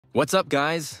What's up,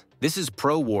 guys? This is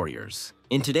Pro Warriors.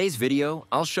 In today's video,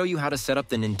 I'll show you how to set up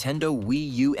the Nintendo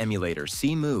Wii U emulator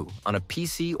CEMU on a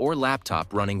PC or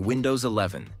laptop running Windows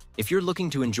 11. If you're looking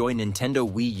to enjoy Nintendo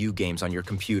Wii U games on your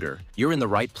computer, you're in the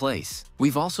right place.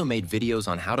 We've also made videos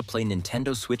on how to play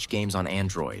Nintendo Switch games on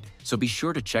Android, so be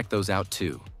sure to check those out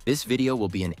too. This video will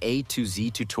be an A to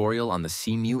Z tutorial on the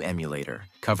CEMU emulator,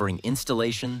 covering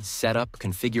installation, setup,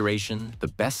 configuration, the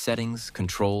best settings,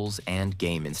 controls, and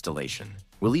game installation.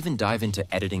 We'll even dive into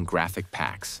editing graphic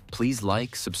packs. Please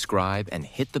like, subscribe, and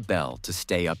hit the bell to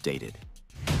stay updated.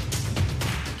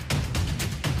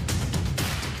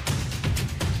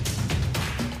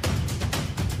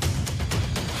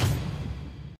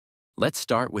 Let's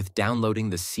start with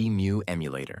downloading the CEMU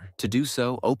emulator. To do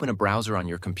so, open a browser on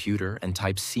your computer and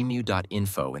type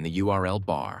cemu.info in the URL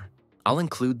bar. I'll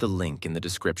include the link in the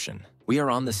description. We are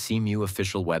on the CEMU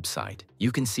official website.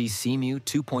 You can see CEMU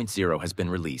 2.0 has been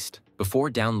released.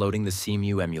 Before downloading the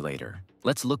CEMU emulator,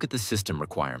 let's look at the system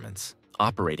requirements.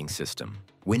 Operating system,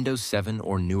 Windows 7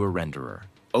 or newer renderer,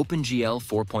 OpenGL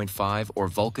 4.5 or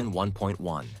Vulkan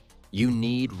 1.1. You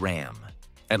need RAM,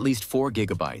 at least 4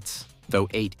 GB, though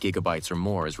 8 GB or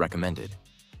more is recommended.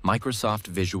 Microsoft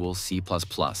Visual C++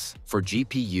 for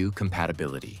GPU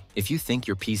compatibility. If you think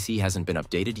your PC hasn't been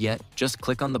updated yet, just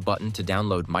click on the button to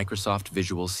download Microsoft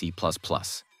Visual C++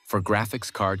 for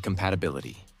graphics card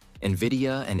compatibility.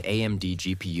 NVIDIA and AMD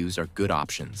GPUs are good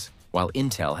options, while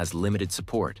Intel has limited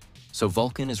support, so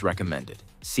Vulkan is recommended.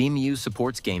 CEMU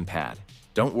supports gamepad.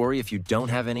 Don't worry if you don't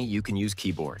have any, you can use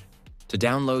keyboard. To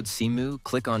download CEMU,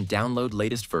 click on Download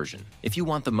Latest Version. If you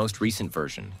want the most recent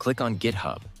version, click on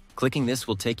GitHub. Clicking this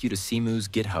will take you to CEMU's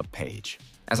GitHub page.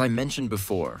 As I mentioned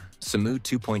before, CEMU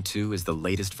 2.2 is the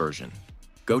latest version.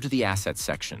 Go to the Assets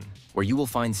section, where you will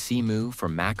find CEMU for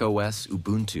macOS,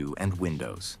 Ubuntu, and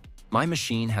Windows. My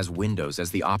machine has Windows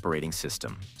as the operating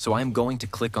system, so I'm going to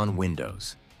click on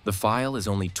Windows. The file is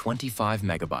only 25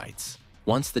 megabytes.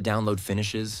 Once the download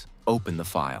finishes, open the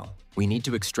file. We need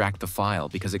to extract the file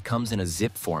because it comes in a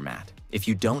zip format. If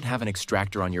you don't have an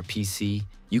extractor on your PC,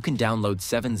 you can download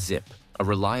 7-zip, a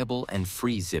reliable and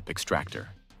free zip extractor.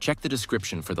 Check the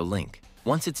description for the link.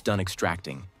 Once it's done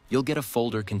extracting, you'll get a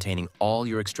folder containing all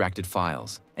your extracted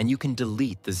files, and you can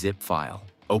delete the zip file.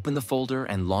 Open the folder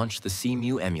and launch the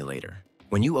CEMU emulator.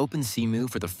 When you open CEMU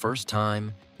for the first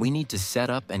time, we need to set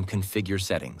up and configure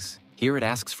settings. Here it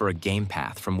asks for a game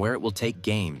path from where it will take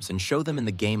games and show them in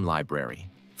the game library.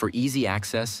 For easy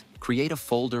access, create a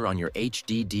folder on your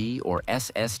HDD or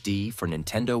SSD for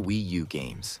Nintendo Wii U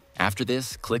games. After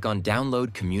this, click on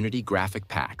Download Community Graphic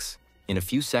Packs. In a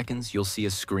few seconds, you'll see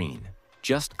a screen.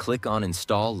 Just click on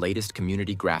Install Latest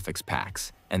Community Graphics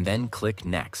Packs, and then click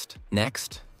Next.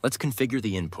 Next, let's configure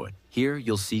the input. Here,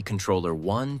 you'll see controller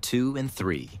 1, 2, and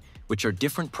 3, which are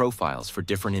different profiles for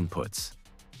different inputs.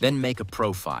 Then make a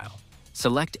profile.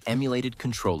 Select Emulated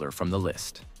Controller from the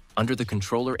list. Under the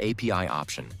Controller API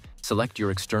option, select your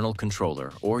external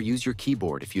controller or use your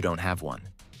keyboard if you don't have one.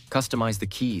 Customize the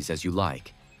keys as you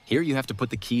like. Here you have to put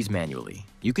the keys manually.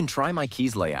 You can try my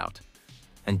keys layout.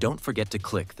 And don't forget to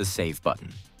click the Save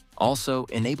button. Also,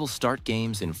 enable Start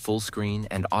Games in full screen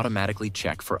and automatically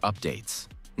check for updates.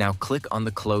 Now click on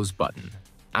the Close button.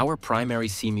 Our primary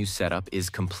CEMU setup is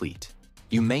complete.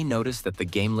 You may notice that the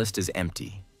game list is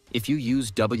empty. If you use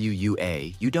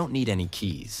WUA, you don't need any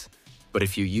keys. But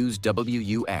if you use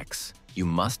WUX, you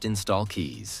must install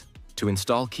keys. To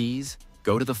install keys,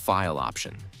 go to the File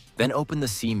option. Then open the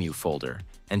CEMU folder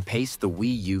and paste the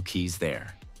Wii U keys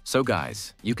there. So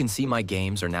guys, you can see my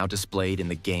games are now displayed in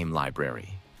the game library.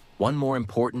 One more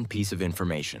important piece of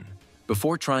information.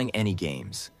 Before trying any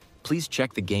games, please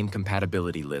check the game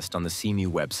compatibility list on the CEMU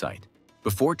website.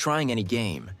 Before trying any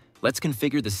game, let's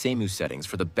configure the CEMU settings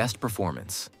for the best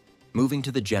performance. Moving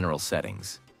to the general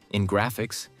settings. In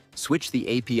graphics, switch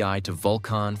the API to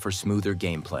Vulkan for smoother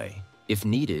gameplay. If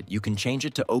needed, you can change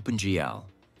it to OpenGL.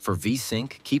 For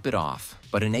VSync, keep it off,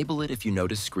 but enable it if you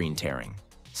notice screen tearing.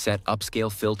 Set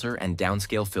upscale filter and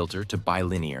downscale filter to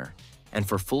bilinear, and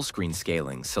for full screen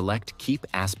scaling, select Keep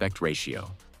Aspect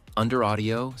Ratio. Under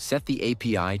Audio, set the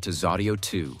API to Zaudio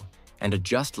 2 and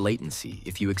adjust latency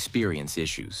if you experience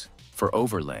issues. For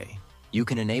overlay, you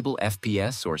can enable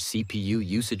FPS or CPU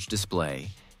usage display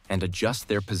and adjust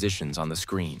their positions on the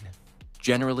screen.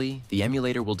 Generally, the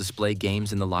emulator will display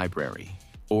games in the library,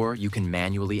 or you can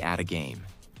manually add a game.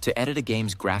 To edit a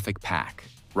game's graphic pack,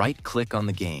 right-click on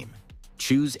the game,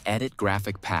 choose Edit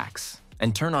Graphic Packs,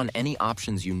 and turn on any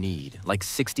options you need, like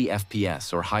 60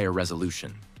 FPS or higher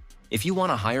resolution. If you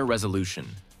want a higher resolution,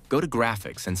 go to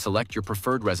Graphics and select your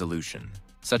preferred resolution,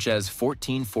 such as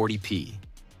 1440p.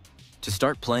 To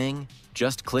start playing,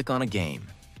 just click on a game.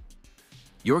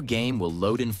 Your game will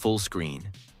load in full screen,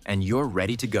 and you're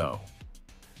ready to go.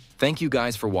 Thank you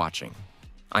guys for watching.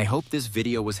 I hope this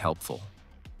video was helpful.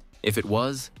 If it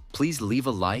was, please leave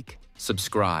a like,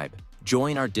 subscribe,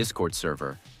 join our Discord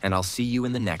server, and I'll see you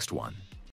in the next one.